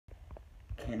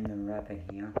Ken the rabbit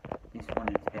here. This one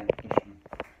is about fishing.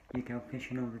 You go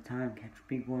fishing all the time, catch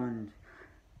big ones.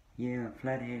 Yeah,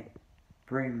 flathead,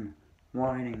 brim,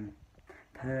 whiting,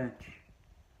 perch.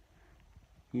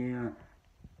 Yeah,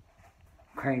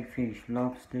 crayfish,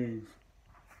 lobsters,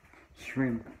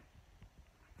 shrimp,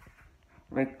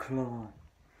 red claw,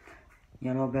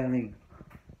 yellow belly.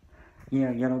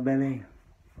 Yeah, yellow belly,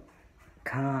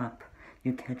 carp.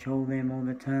 You catch all them all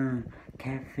the time.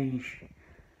 Catfish,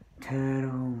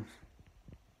 turtles,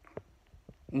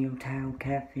 eel-tailed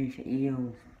catfish,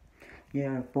 eels.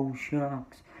 Yeah, bull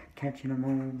sharks, catching them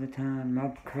all the time.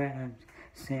 Mud crabs,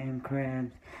 sand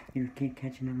crabs. You keep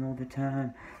catching them all the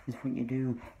time. That's what you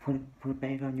do. Put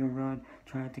bait on your rod,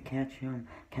 try to catch them.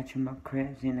 Catch mud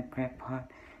crabs in the crab pot.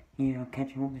 Yeah,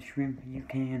 catch all the shrimp you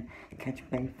can. Catch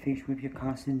bait fish with your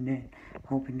casting net,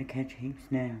 hoping to catch heaps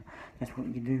now. That's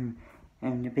what you do.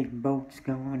 And the big boats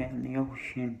going out in the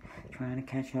ocean, trying to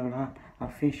catch a lot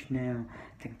of fish now.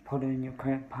 To put it in your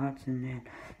crab pots and that.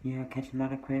 Yeah, catch a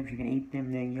lot of crabs, you can eat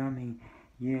them, they're yummy.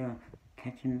 Yeah,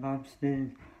 catching lobsters,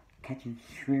 catching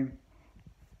shrimp.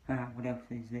 What else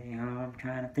is there? I'm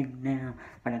trying to think now,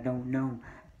 but I don't know.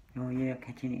 Oh yeah,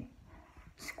 catching it.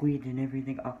 Squid and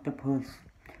everything, octopus.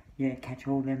 Yeah, catch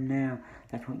all them now.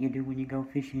 That's what you do when you go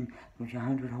fishing with your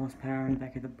 100 horsepower in the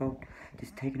back of the boat.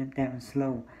 Just taking it down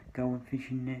slow, going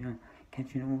fishing now.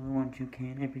 Catching all the ones you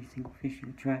can, every single fish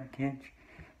you try to catch.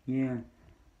 Yeah,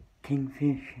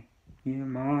 kingfish. Yeah,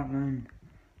 marlin.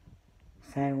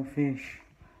 Sailfish.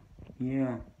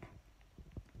 Yeah,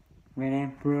 red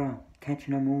emperor.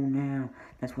 Catching them all now.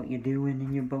 That's what you're doing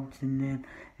in your boats and then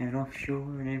and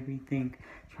offshore and everything.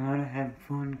 Trying to have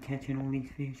fun catching all these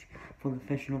fish for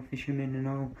professional fishermen and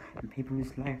all. And people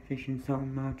just like fishing so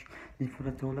much. That's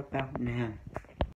what it's all about now.